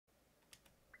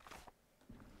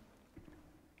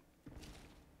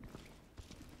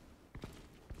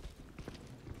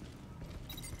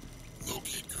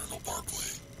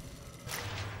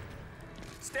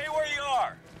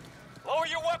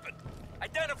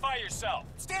Identify yourself!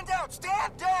 Stand down!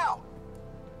 Stand down!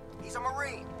 He's a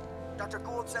Marine. Dr.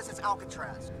 Gould says it's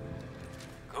Alcatraz.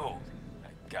 Gould?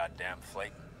 That goddamn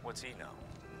flake. What's he know?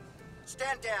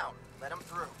 Stand down. Let him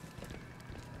through.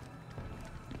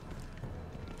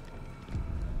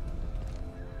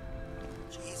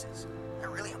 Jesus, there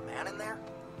really a man in there?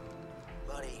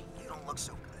 Buddy, you don't look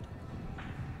so good.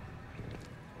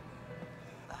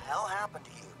 The hell happened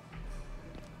to you?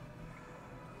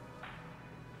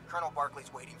 Colonel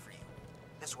Barkley's waiting for you.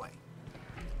 This way.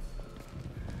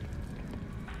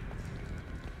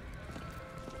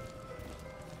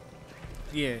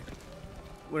 Yeah.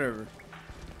 Whatever.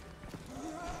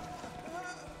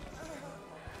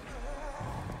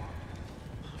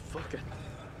 Fuck it.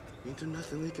 Ain't there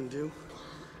nothing we can do?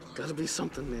 Gotta be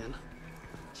something, man.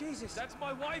 Jesus. That's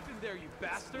my wife in there, you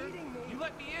bastard. You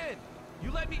let me in.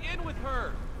 You let me in with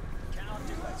her. Cannot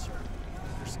do that, sir.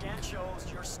 Your scan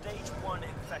shows you're stage 1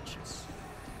 infectious.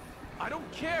 I don't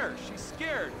care. She's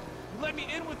scared. You let me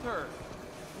in with her.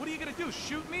 What are you gonna do,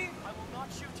 shoot me? I will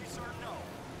not shoot you, sir, no.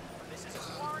 This is a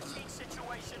quarantine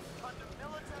situation under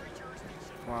military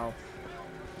jurisdiction. Wow.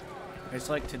 It's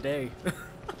like today.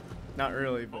 Not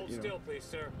really, but Hold you know. still, please,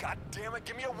 sir. God damn it,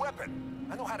 give me a weapon.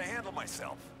 I know how to handle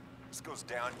myself. This goes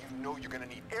down, you know you're gonna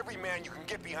need every man you can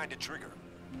get behind a trigger.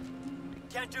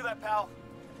 Can't do that, pal.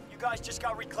 You guys just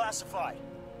got reclassified.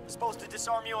 We're supposed to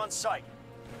disarm you on sight.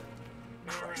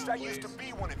 Christ, I used to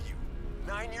be one of you.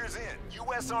 9 years in,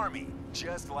 U.S. Army,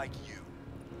 just like you.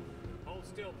 Hold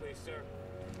still, please, sir.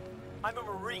 I'm a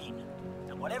Marine,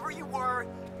 and whatever you were,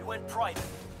 you went private.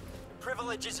 Your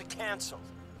privileges are canceled.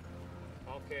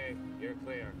 Okay, you're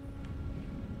clear.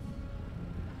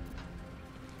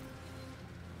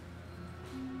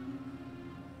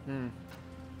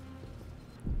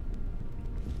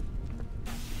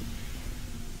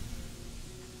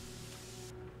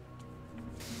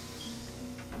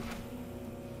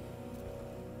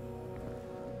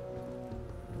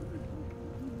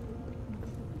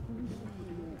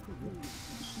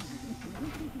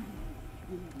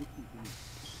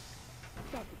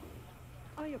 Dr.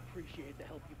 Gould, I appreciate the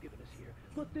help you've given us here,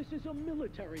 but this is a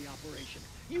military operation.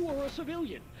 You are a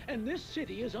civilian, and this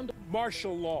city is under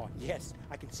Martial law. Yes,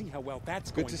 I can see how well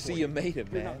that's going Good to for see you made it,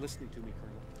 You're man. not listening to me,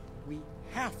 Colonel. We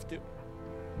have to.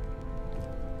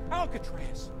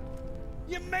 Alcatraz!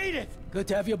 You made it! Good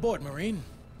to have you aboard, Marine.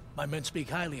 My men speak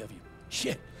highly of you.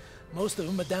 Shit, most of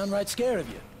them are downright scared of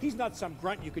you. He's not some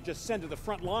grunt you could just send to the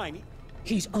front line.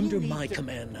 He's under need my to-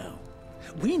 command now.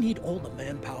 We need all the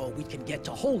manpower we can get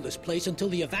to hold this place until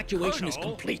the evacuation is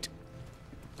Colonel? complete.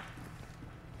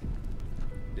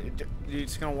 You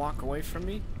just gonna walk away from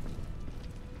me?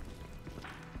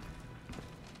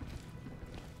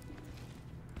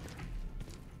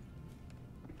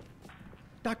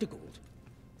 Dr. Gould,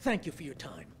 thank you for your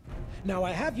time. Now,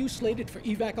 I have you slated for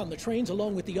evac on the trains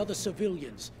along with the other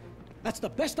civilians. That's the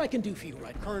best I can do for you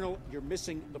right now. Colonel, you're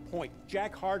missing the point.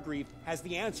 Jack Hargreave has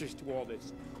the answers to all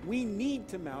this. We need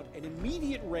to mount an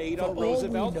immediate raid For on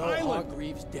Roosevelt all we know, Island.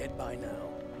 Hargreaves dead by now.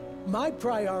 My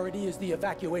priority is the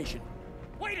evacuation.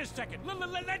 Wait a second.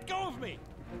 Let go of me.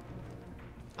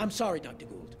 I'm sorry, Dr.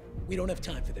 Gould. We don't have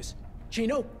time for this.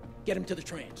 Chino, get him to the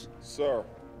trains. Sir.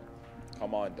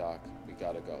 Come on, Doc. We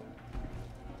gotta go.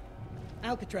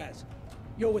 Alcatraz,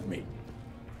 you're with me.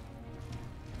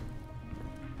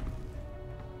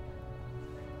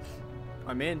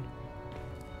 I'm in.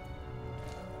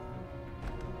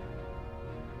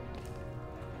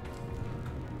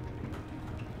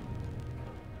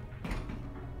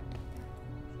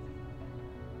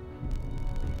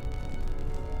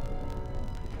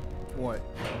 What?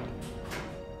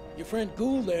 Your friend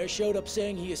Gould there showed up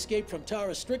saying he escaped from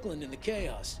Tara Strickland in the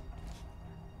chaos.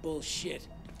 Bullshit.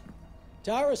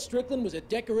 Tara Strickland was a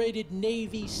decorated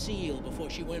Navy SEAL before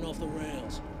she went off the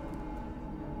rails.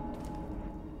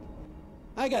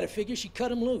 I gotta figure she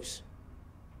cut him loose.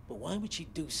 But why would she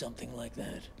do something like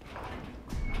that?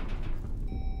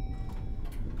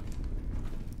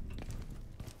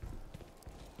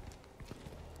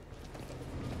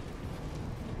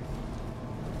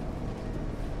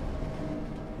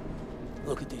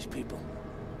 Look at these people.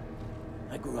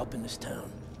 I grew up in this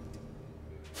town.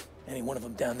 Any one of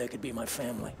them down there could be my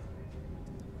family.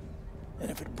 And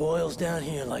if it boils down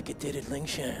here like it did at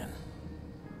Lingshan,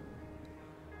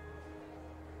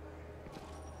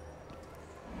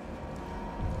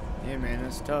 Yeah, man,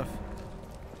 that's tough.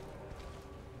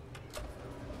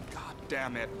 God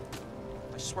damn it.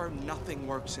 I swear nothing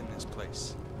works in this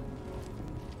place.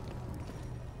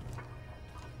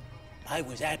 I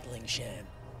was at Lingshan.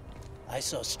 I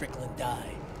saw Strickland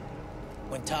die.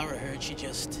 When Tara heard, she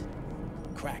just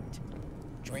cracked.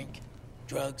 Drink,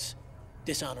 drugs,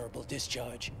 Dishonorable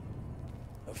discharge.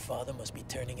 Her father must be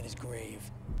turning in his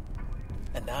grave.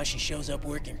 And now she shows up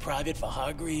working private for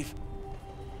Hargreave?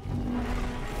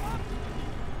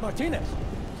 Martinez,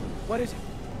 what is it?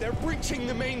 They're breaching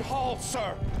the main hall,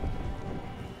 sir.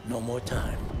 No more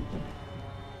time.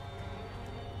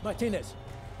 Martinez,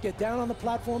 get down on the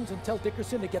platforms and tell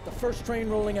Dickerson to get the first train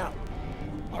rolling out.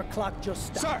 Our clock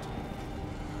just stopped. Sir!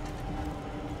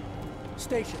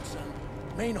 Station, son.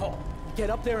 Main hall. Get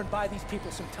up there and buy these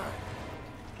people some time.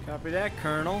 Copy that,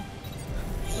 Colonel.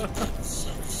 Come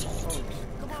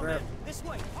on, crap. man. This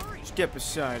way. Hurry. Step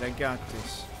aside, I got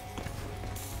this.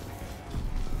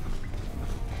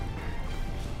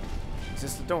 Is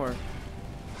this the door?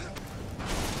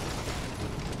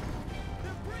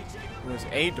 There's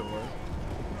a door.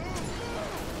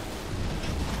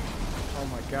 Oh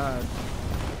my god.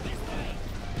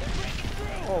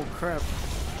 Oh crap.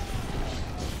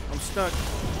 I'm stuck.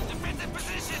 Defensive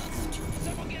positions.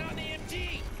 Someone get on the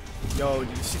MG. Yo,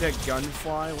 did you see that gun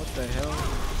fly? What the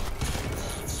hell?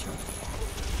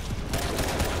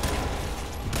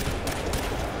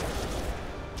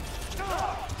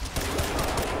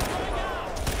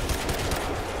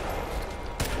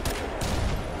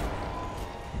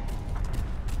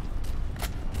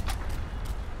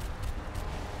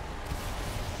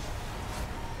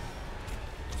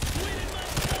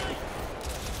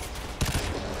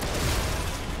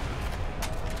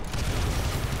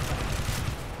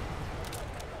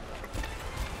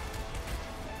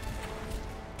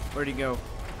 Where'd he go?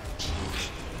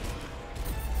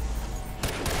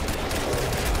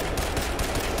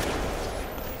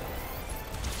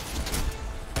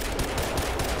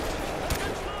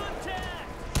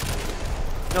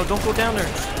 No, don't go down there.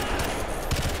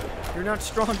 You're not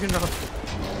strong enough.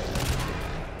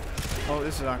 Oh,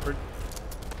 this is awkward.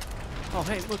 Oh,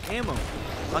 hey, look, ammo.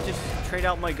 I'll just trade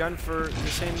out my gun for the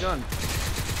same gun.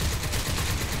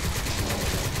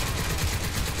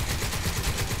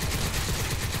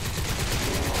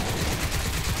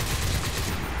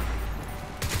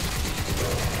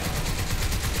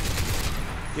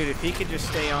 Dude, if he could just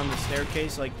stay on the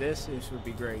staircase like this would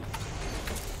be great.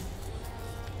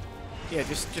 Yeah,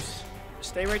 just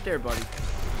stay right there, buddy.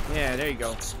 Yeah, there you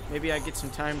go. Maybe I get some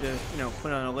time to, you know,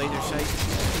 put on a laser sight.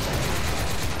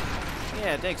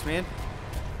 Yeah, thanks, man.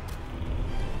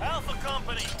 Alpha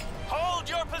Company, hold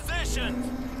your positions.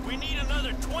 We need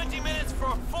another 20 minutes for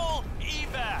a full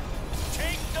evac.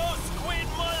 Take those squid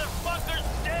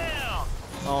motherfuckers down.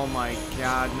 Oh my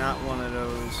god, not one of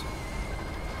those.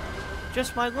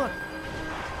 Just my luck.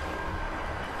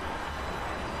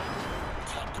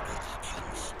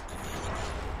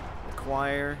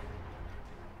 Acquire.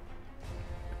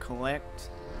 Collect.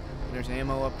 There's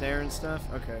ammo up there and stuff.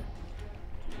 Okay.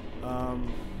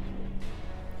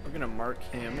 We're gonna mark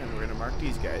him and we're gonna mark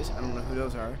these guys. I don't know who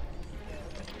those are.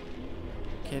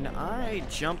 Can I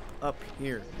jump up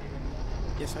here?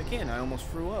 Yes, I can. I almost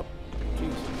threw up.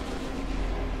 Jeez.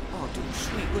 Oh, dude,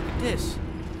 sweet. Look at this.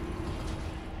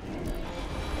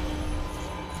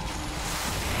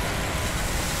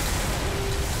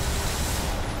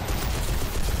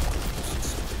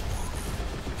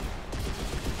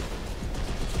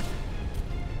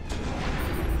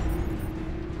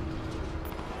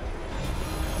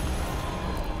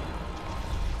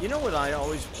 You know what I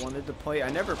always wanted to play? I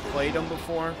never played them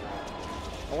before.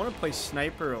 I want to play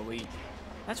Sniper Elite.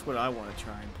 That's what I want to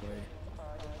try and play.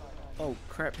 Oh,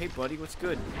 crap. Hey, buddy. What's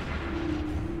good?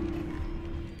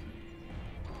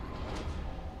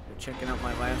 They're checking out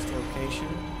my last location.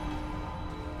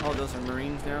 Oh, those are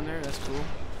Marines down there? That's cool.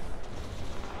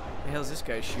 The hell's this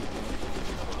guy shooting?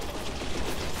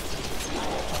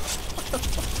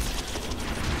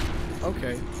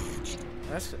 Okay.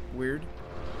 That's weird.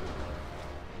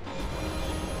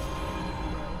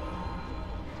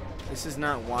 This is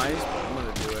not wise, but I'm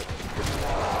gonna do it.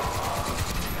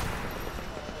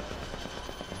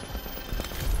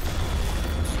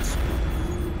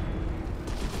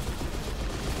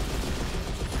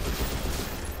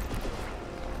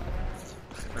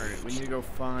 Alright, we need to go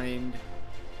find...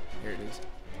 Here it is.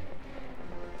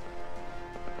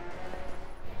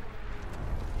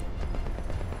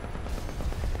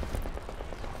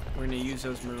 We're gonna use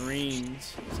those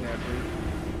Marines, sadly,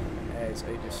 as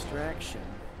a distraction.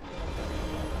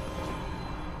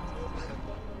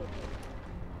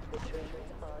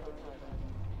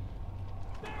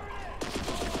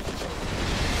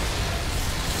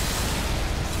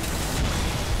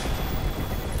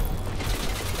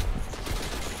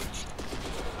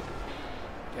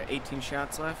 Got 18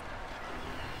 shots left.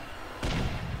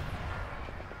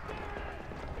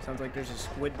 Sounds like there's a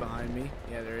squid behind me.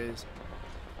 Yeah, there is.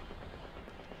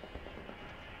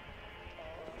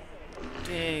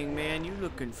 Dang, man, you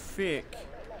looking thick.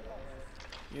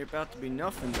 You're about to be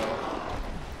nothing, though.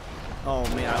 Oh,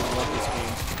 man, I love this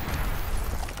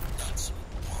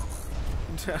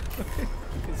game.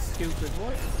 Looking stupid.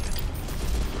 What?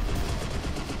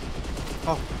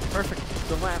 Oh, perfect.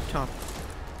 The laptop.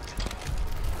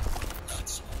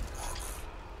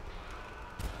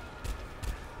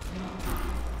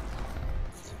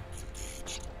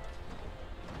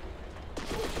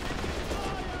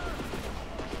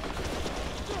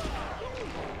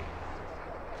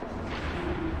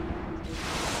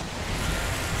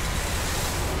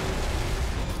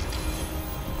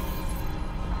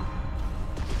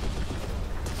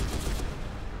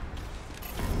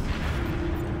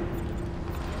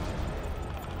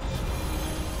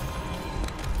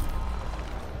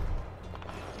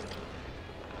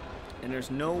 And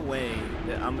there's no way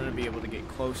that I'm gonna be able to get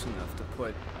close enough to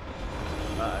put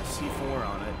C4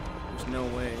 on it. There's no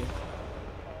way.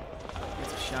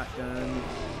 It's a shotgun.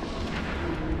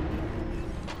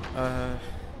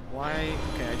 Why?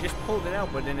 Okay, I just pulled it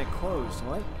out, but then it closed.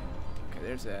 What? Okay,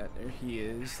 there's that. There he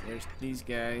is. There's these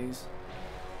guys.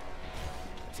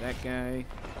 There's that guy.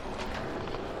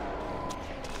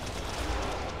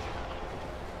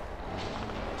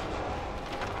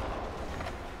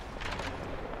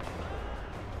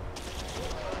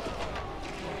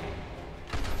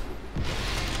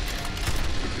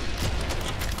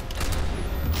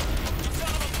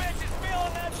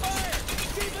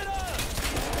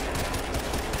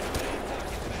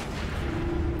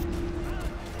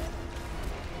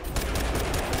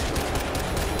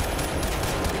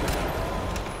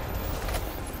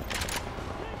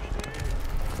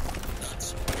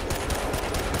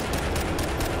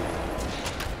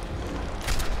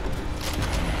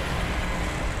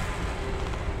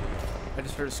 I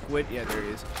just heard a squid. Yeah, there he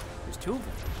is. There's two of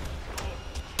them.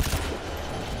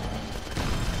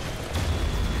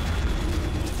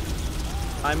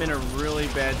 I'm in a really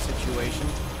bad situation.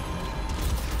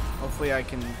 Hopefully I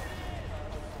can...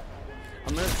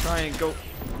 I'm gonna try and go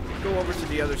over to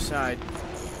the other side.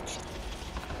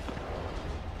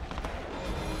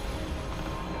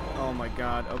 Oh my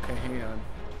god. Okay, hang on.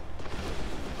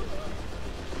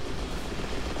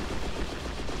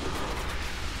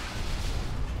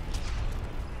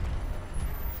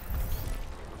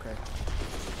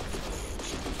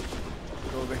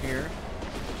 Over here.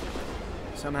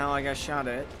 Somehow I got shot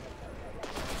at.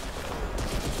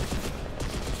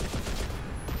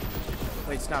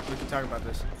 Wait, stop. We can talk about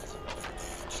this.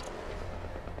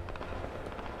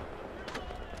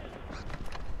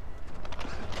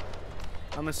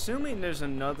 I'm assuming there's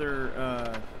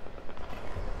another,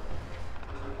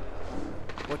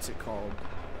 what's it called?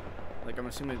 Like, I'm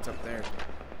assuming it's up there.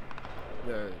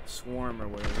 The swarm or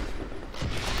whatever.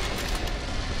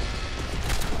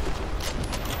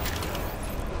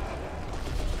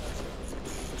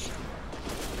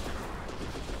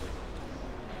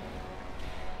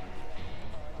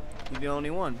 You're the only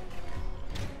one.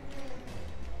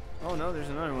 Oh no, there's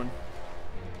another one.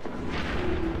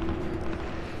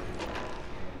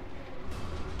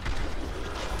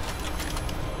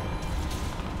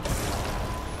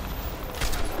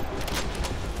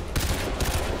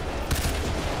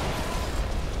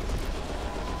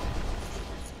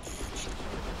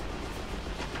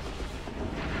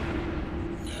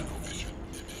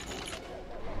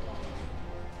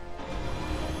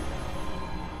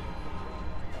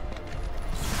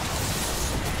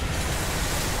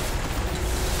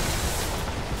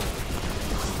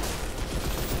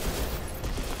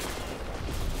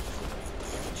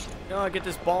 Oh, get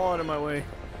this ball out of my way.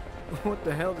 What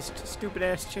the hell, this stupid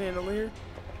ass chandelier?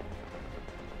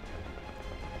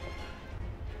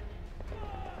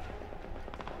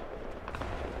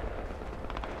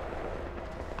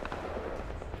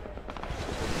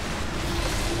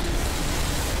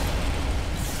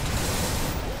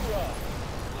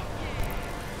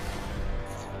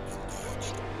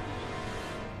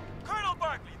 Colonel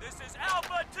Barkley, this is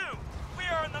Alpha 2. We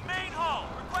are in the main hall,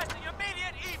 requesting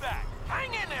immediate evac.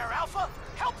 Hang in there, Alpha.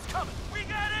 Help's coming. We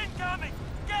got incoming.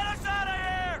 Get us out of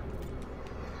here.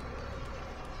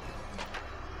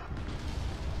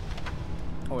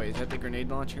 Oh wait, is that the grenade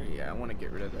launcher? Yeah, I want to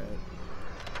get rid of that.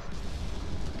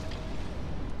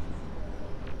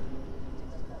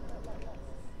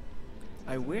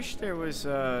 I wish there was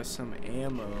some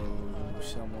ammo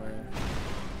somewhere.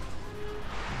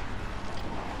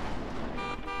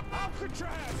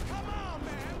 Alcatraz, come on,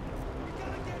 man! We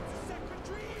gotta get to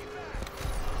Secretary evac!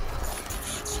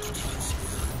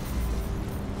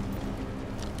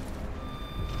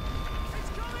 It's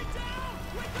coming down!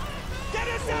 We gotta go! Get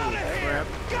us out of here! Crap.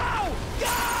 Go!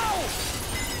 Go!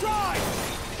 Drive!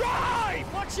 Drive!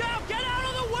 Watch out! Get out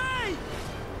of the way!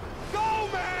 Go,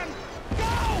 man!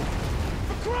 Go!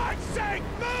 For Christ's sake,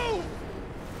 move!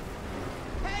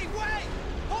 Hey, wait!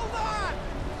 Hold on!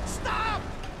 Stop!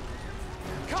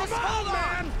 Come on,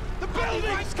 man! The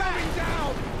building's coming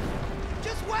down!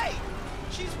 Just wait!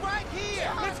 She's right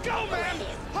here! Let's go, man!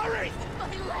 Hurry! My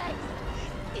legs!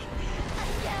 I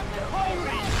can't move my Holy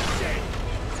legs! shit!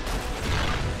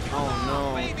 Oh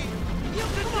no. Baby! You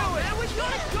can do it! And we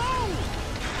gotta go!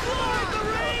 Fly,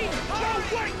 Marine! No,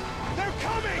 wait! They're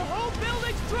coming! The whole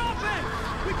building's dropping!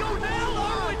 We go now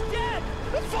or we're dead!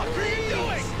 The fuck are you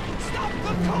doing? Stop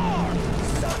the car!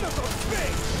 Son of a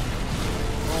bitch!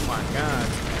 Oh my god.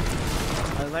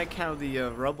 I like how the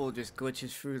rubble just glitches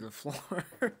through the floor.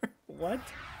 What?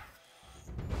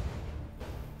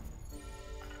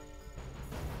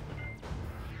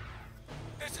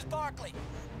 This is Barkley.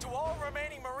 To all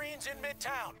remaining Marines in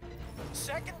Midtown,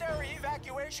 secondary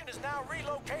evacuation is now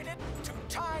relocated to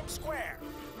Times Square,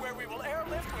 where we will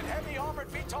airlift with heavy armored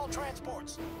VTOL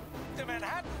transports. The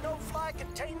Manhattan no-fly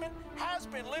containment has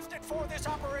been lifted for this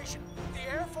operation. The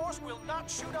Air Force will not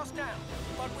shoot us down,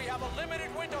 but we have a limited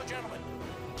window, gentlemen.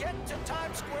 Get to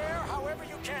Times Square however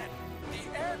you can.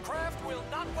 The aircraft will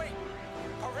not wait.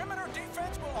 Perimeter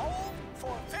defense will hold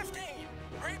for 15,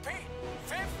 repeat,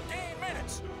 15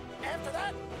 minutes. After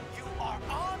that, you are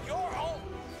on your own.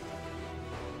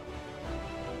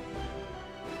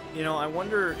 You know, I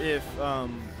wonder if,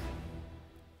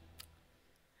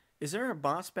 is there a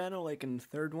boss battle like in the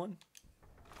third one?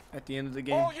 At the end of the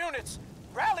game? All units,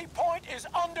 Rally Point is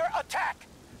under attack.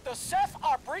 The Ceph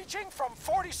are breaching from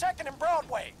 42nd and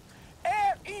Broadway.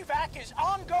 Air evac is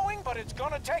ongoing, but it's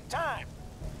gonna take time.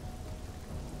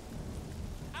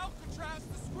 Alcatraz,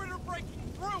 the squid are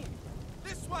breaking through!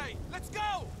 This way! Let's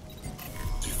go!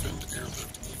 Defend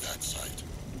airlift evac site.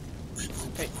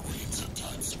 Regroup Hey. Marines at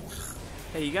Times Square.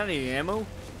 Hey, you got any ammo?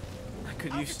 I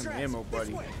could use some ammo,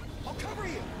 buddy. I'll cover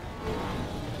you!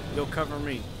 You'll cover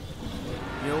me.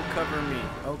 You'll cover me.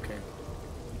 Okay.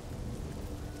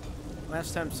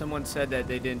 Last time someone said that,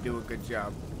 they didn't do a good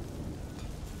job.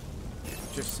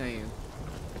 Just saying.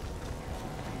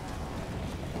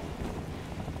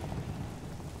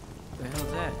 The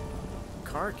hell's that?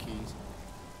 Car keys?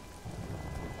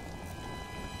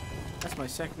 That's my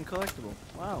second collectible.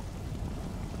 Wow.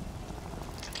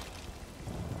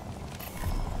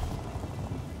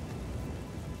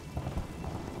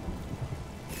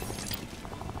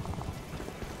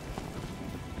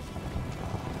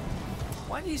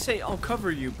 Why do you say I'll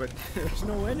cover you, but there's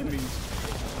no enemies?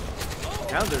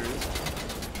 Now there is.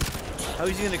 How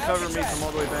is he gonna cover me from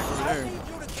all the way back over I there? need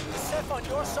you to keep the Ceph on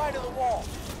your side of the wall.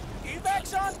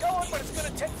 Evac's ongoing, but it's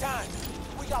gonna take time.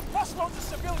 We got busloads of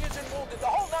civilians and wounded, the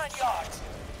whole 9 yards.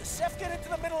 The Ceph get into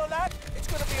the middle of that, it's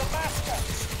gonna be a massacre.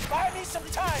 Buy me some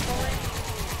time, Marine.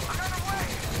 On the way!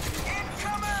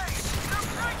 Incoming! They're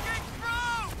breaking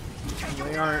through! Take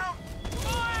They them aren't. down!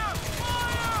 Fire!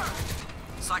 Fire!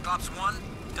 Cyclops 1,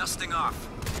 dusting off.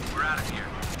 We're out of here.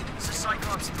 This is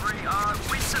Cyclops 3.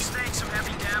 We sustained some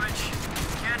heavy damage.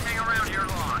 Can't hang around here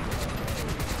long.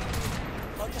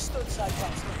 Understood,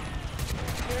 Cyclops 3.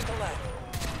 Clear the land.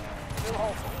 We'll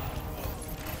hold for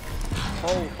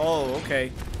you. Oh,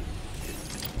 okay.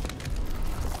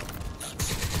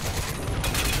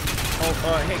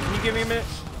 Oh, hey, can you give me a minute?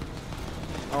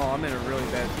 Oh, I'm in a really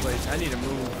bad place. I need to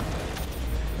move.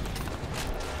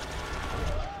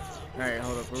 Alright,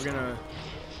 hold up.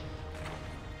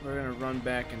 We're gonna run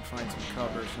back and find some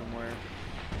cover somewhere.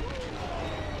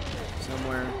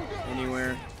 Somewhere,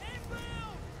 anywhere.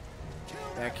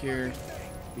 Back here.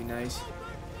 Be nice.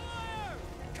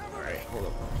 Alright, hold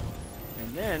up.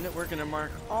 And then we're gonna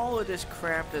mark all of this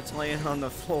crap that's laying on the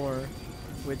floor.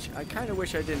 Which I kinda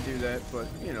wish I didn't do that, but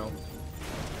you know.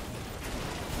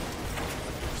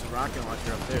 There's a rocket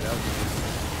launcher up there, that would be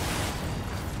nice.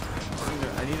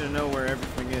 I need to know where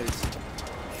everything is.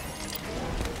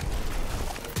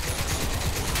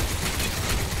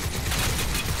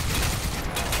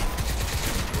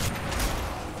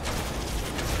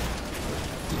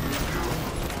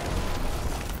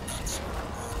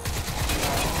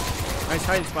 Nice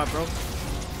hiding spot, bro.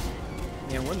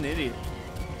 Man, what an idiot.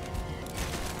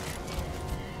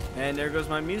 And there goes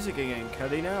my music again,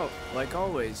 cutting out, like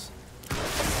always.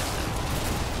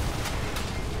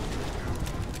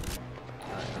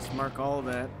 Alright, let's mark all of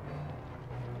that.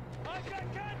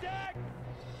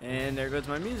 And there goes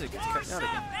my music, it's cutting out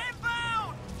again.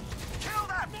 Inbound! Kill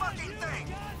that fucking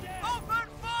thing! Open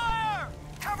fire!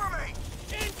 Cover me!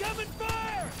 Incoming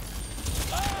fire!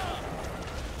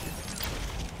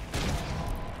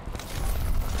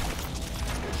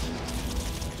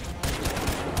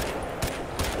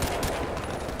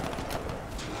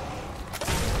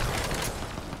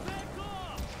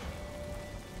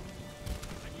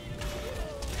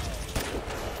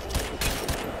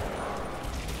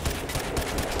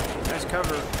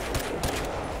 cover.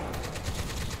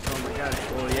 Oh my god.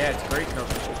 Well, yeah, it's great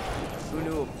cover. Who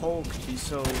knew a pole could be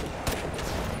so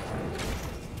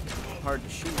hard to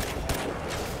shoot?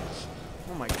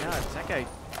 Oh my god, is that guy...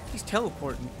 He's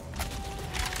teleporting.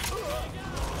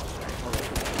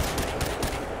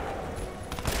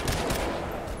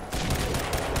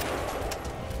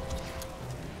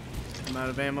 I'm out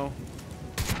of ammo.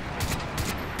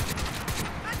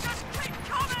 Let's just keep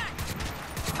coming!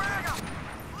 Frag 'em!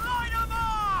 Light 'em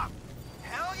up!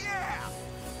 Hell yeah!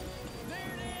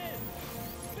 There it is!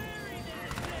 Bury that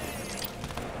thing!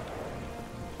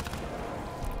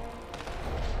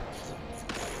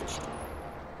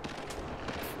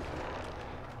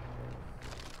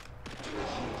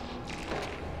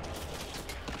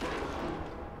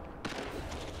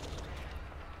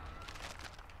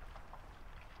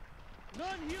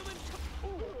 Non-human...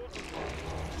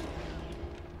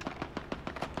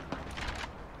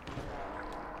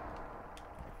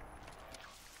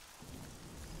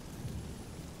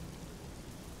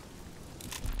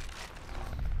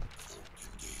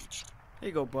 There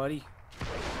you go, buddy.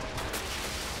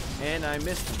 And I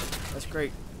missed him. That's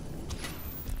great.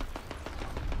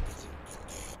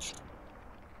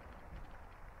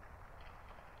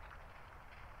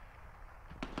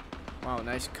 Wow,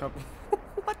 nice cover.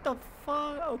 What the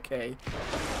fuck? Okay.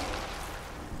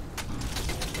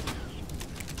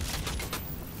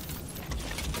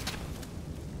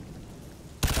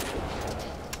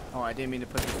 Oh, I didn't mean to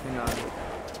put this thing on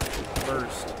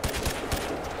first.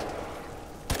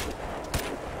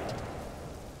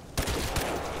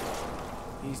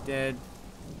 He's dead.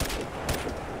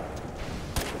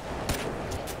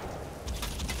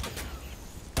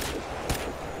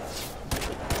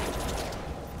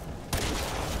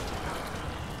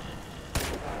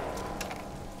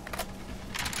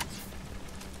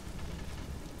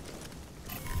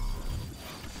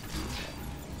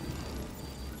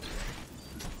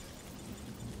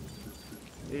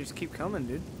 They just keep coming,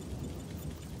 dude.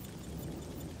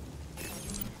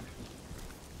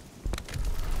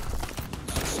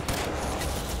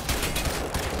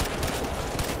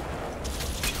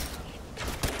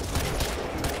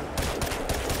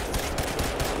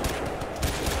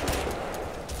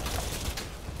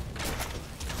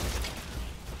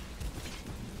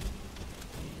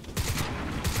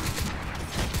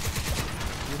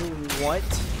 What?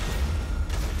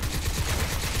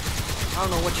 I don't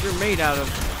know what you're made out of,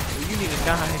 but you need to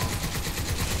die.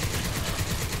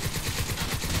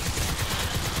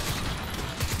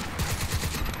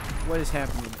 What is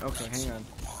happening? Okay, hang on.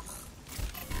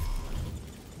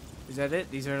 Is that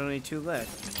it? These are only 2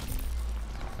 left.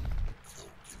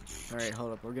 Alright,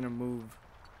 hold up. We're gonna move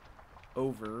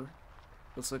over.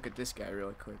 Let's look at this guy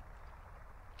really quick.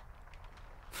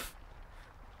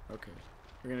 Okay,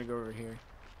 we're gonna go over here.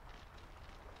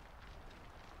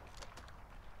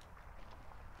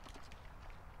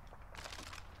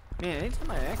 Man, anytime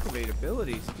I activate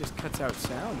abilities, it just cuts out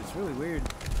sound. It's really weird.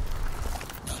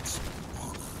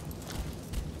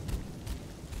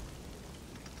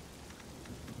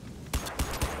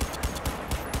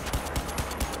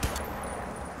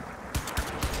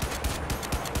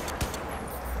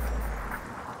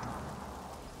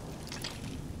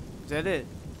 Is that it?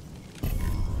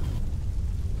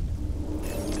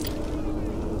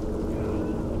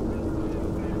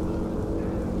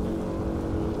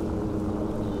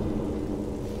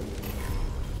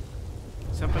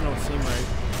 Something don't seem right.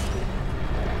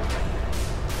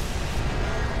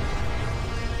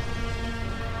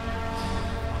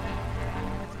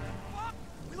 Fuck!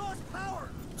 We lost power!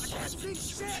 I can't see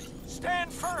shit!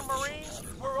 Stand firm, Marines.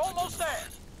 We're almost there.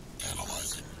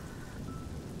 Analyzing.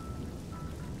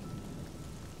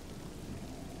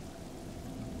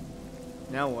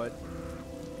 Now what?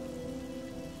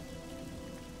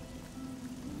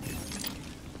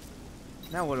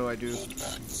 Now what do I do? Hold back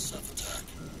the self-attack.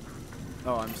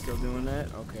 Oh, I'm still doing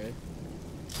that? Okay.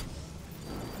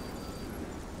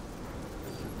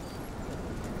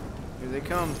 Here they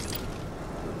come.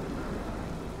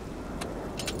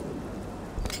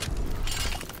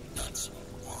 That's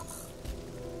armor.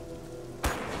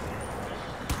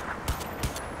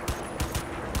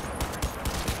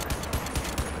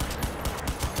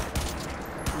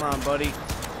 Come on, buddy.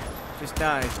 Just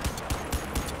die.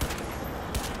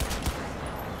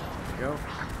 There you go.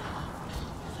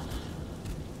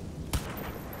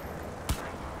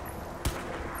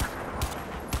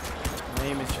 My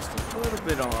aim is just a little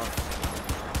bit off.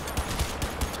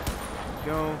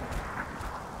 There you go.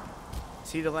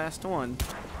 See the last one.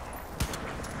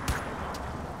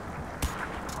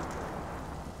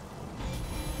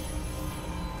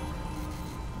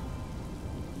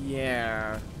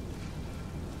 Yeah.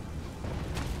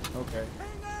 Okay.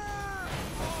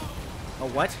 Oh,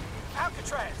 what?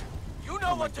 Alcatraz, you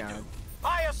know what to do.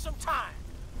 Buy us some time.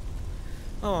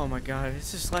 Oh my god,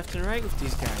 it's just left and right with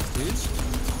these guys, dude.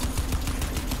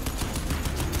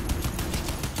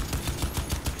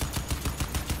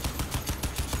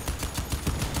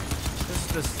 This is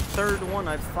the third one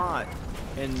I've fought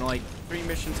in like 3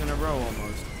 missions in a row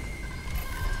almost.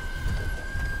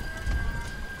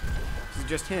 This is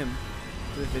just him.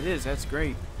 But if it is, that's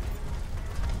great.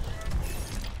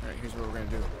 Alright, here's what we're gonna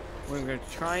do. We're gonna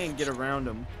try and get around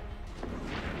him.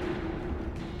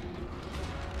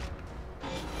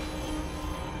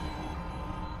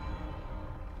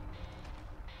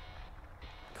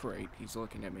 Great, he's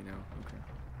looking at me now. Okay.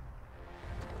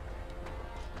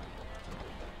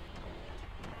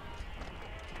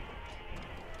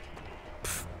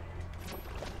 Pfft.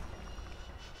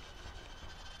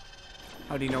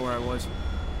 How do you know where I was?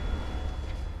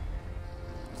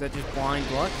 Is that just blind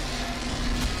luck?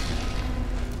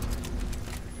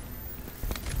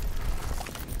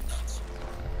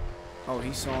 Oh,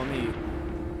 he saw me.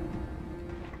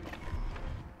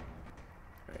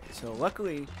 Alright, so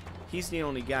luckily, he's the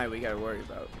only guy we gotta worry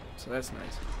about. So that's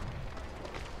nice.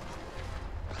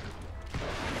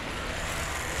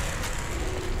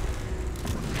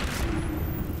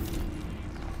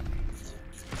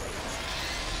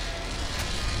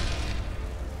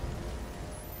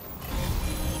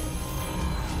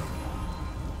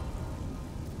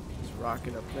 Just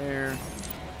rocket up there.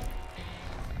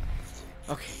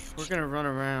 Okay, we're gonna run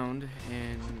around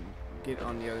and get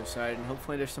on the other side, and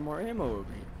hopefully there's some more ammo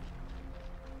over here.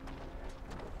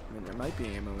 I mean, there might be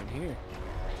ammo in here.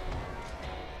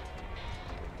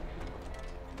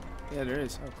 Yeah, there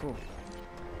is. Oh, cool.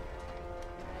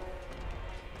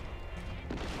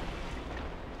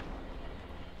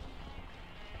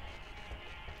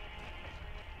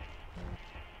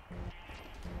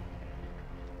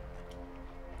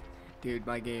 Dude,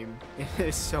 my game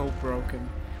is so broken.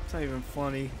 It's not even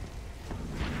funny.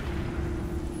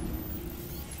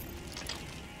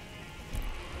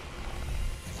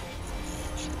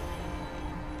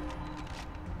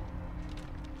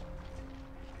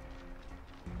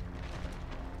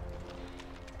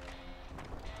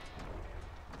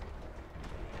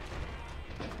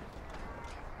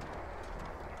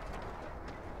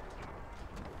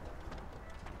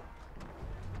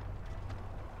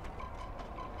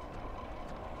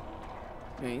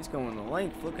 Man, he's going the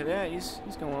length. Look at that. He's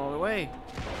going all the way.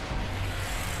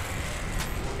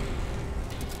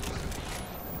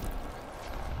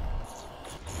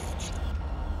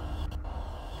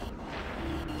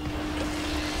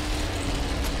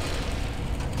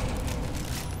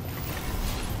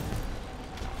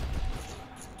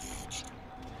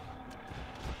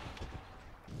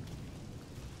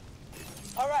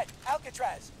 All right,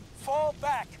 Alcatraz, fall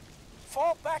back.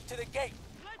 Fall back to the gate.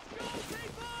 Let's go,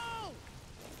 people!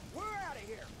 We're out of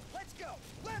here. Let's go.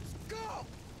 Let's go.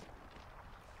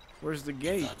 Where's the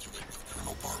gate?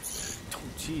 Oh,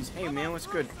 jeez. Hey, man, what's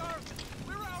good?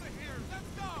 We're out of here. Let's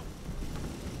go.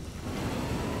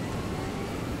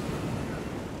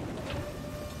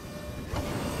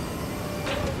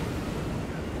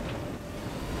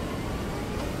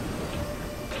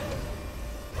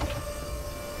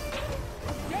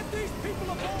 Get these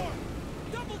people aboard.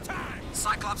 Double time.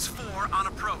 Cyclops 4 on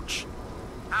approach.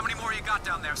 How many more you got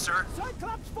down there, sir?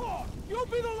 Cyclops 4, you'll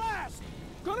be the last.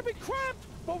 Gonna be cramped,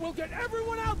 but we'll get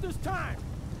everyone out this time.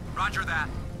 Roger that.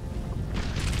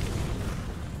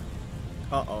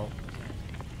 Uh-oh.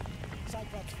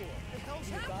 Cyclops 4. What the hell's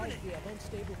happening? We have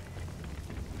unstable.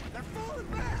 They're falling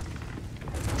back.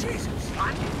 Jesus.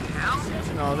 What the hell?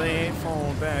 No, they ain't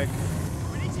falling back.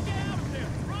 We need to get out of there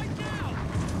right now.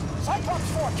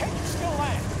 Cyclops 4, can you still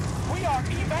land? We are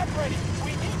evac ready.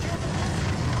 We need you.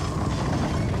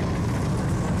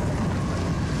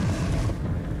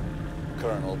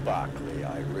 Colonel Barkley,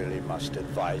 I really must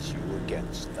advise you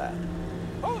against that.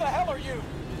 Who the hell are you?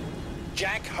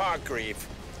 Jack Hargreave.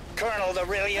 Colonel, there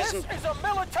really isn't This is a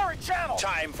military channel.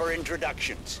 time for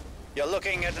introductions. You're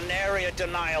looking at an area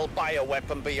denial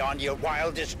bioweapon beyond your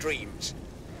wildest dreams.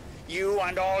 You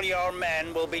and all your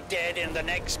men will be dead in the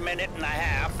next minute and a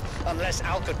half unless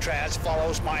Alcatraz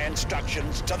follows my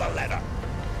instructions to the letter.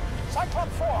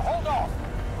 Cyclops 4, hold off.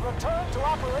 Return to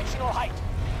operational height.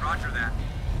 Roger that.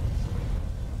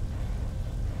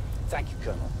 Thank you,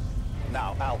 Colonel.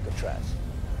 Now, Alcatraz.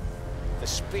 The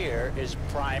spear is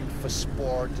primed for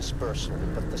spore dispersal,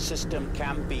 but the system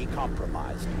can be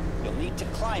compromised. You'll need to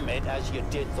climb it as you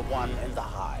did the one in the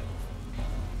hive.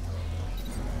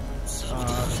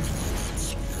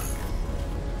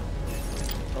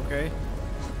 Okay.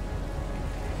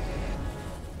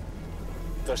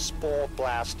 The spore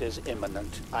blast is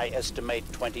imminent. I estimate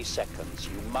 20 seconds.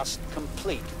 You must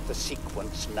complete the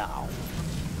sequence now.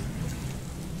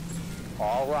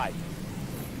 All right.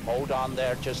 Hold on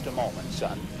there just a moment,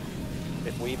 son.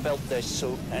 If we built this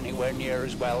suit anywhere near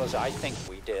as well as I think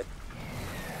we did...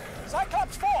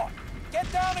 Cyclops 4!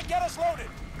 Get down and get us loaded!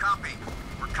 Copy.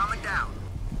 We're coming down.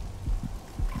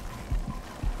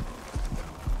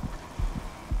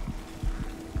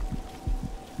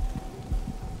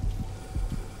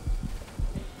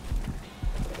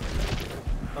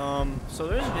 So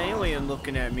there's an alien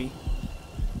looking at me.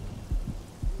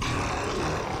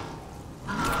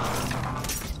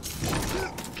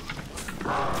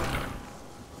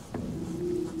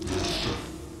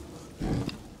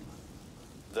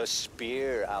 The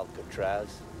spear,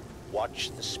 Alcatraz.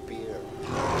 Watch the spear.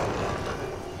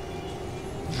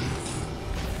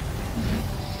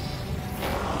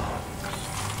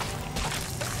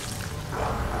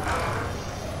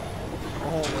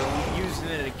 Oh, we're using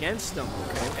it against them.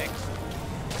 Okay.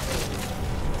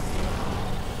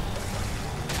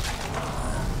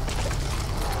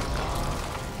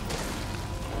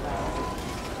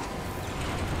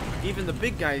 Even the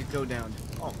big guys go down.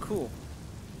 Oh, cool.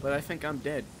 But I think I'm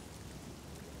dead.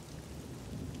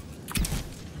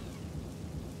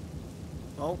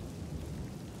 Oh.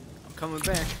 I'm coming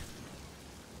back.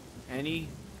 Any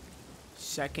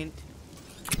second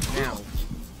now.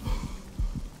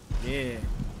 Yeah.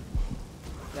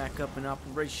 Back up and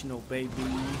operational, baby.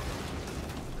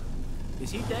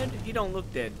 Is he dead? He don't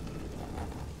look dead.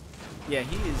 Yeah,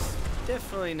 he is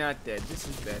definitely not dead. This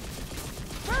is bad.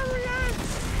 Hurry in!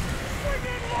 Swing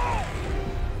it low!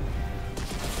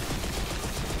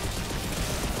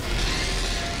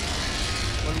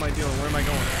 What am I doing? Where am I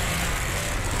going?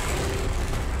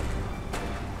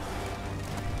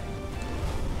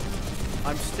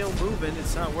 I'm still moving.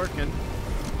 It's not working.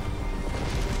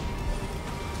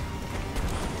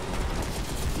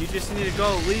 You just need to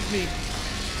go. Leave me.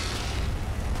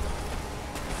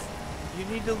 You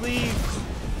need to leave.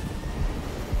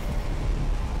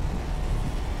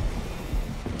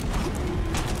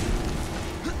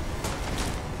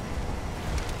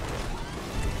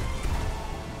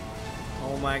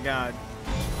 Oh my God.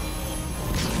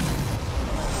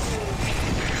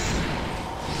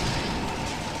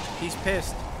 He's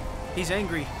pissed. He's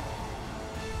angry.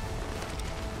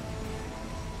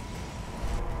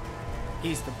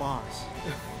 He's the boss.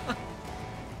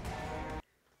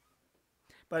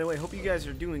 By the way, hope you guys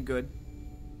are doing good.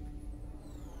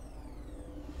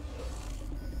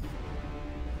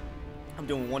 I'm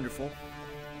doing wonderful.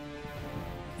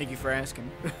 Thank you for asking.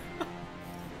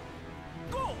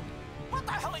 Gould! What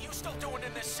the hell are you still doing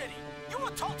in this city? You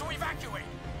were told to evacuate!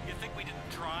 You think we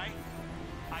didn't try?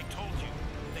 I told you.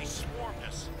 They swarmed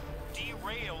us.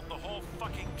 Derailed the whole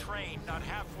fucking train not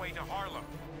halfway to Harlem.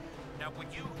 Now,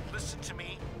 would you listen to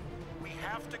me? We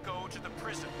have to go to the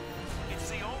prison. It's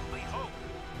the only hope.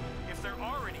 If there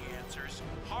are any answers,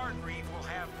 Hargreave will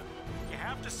have them. You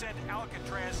have to send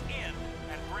Alcatraz in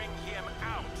and bring him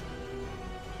out.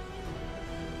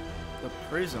 The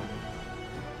prison.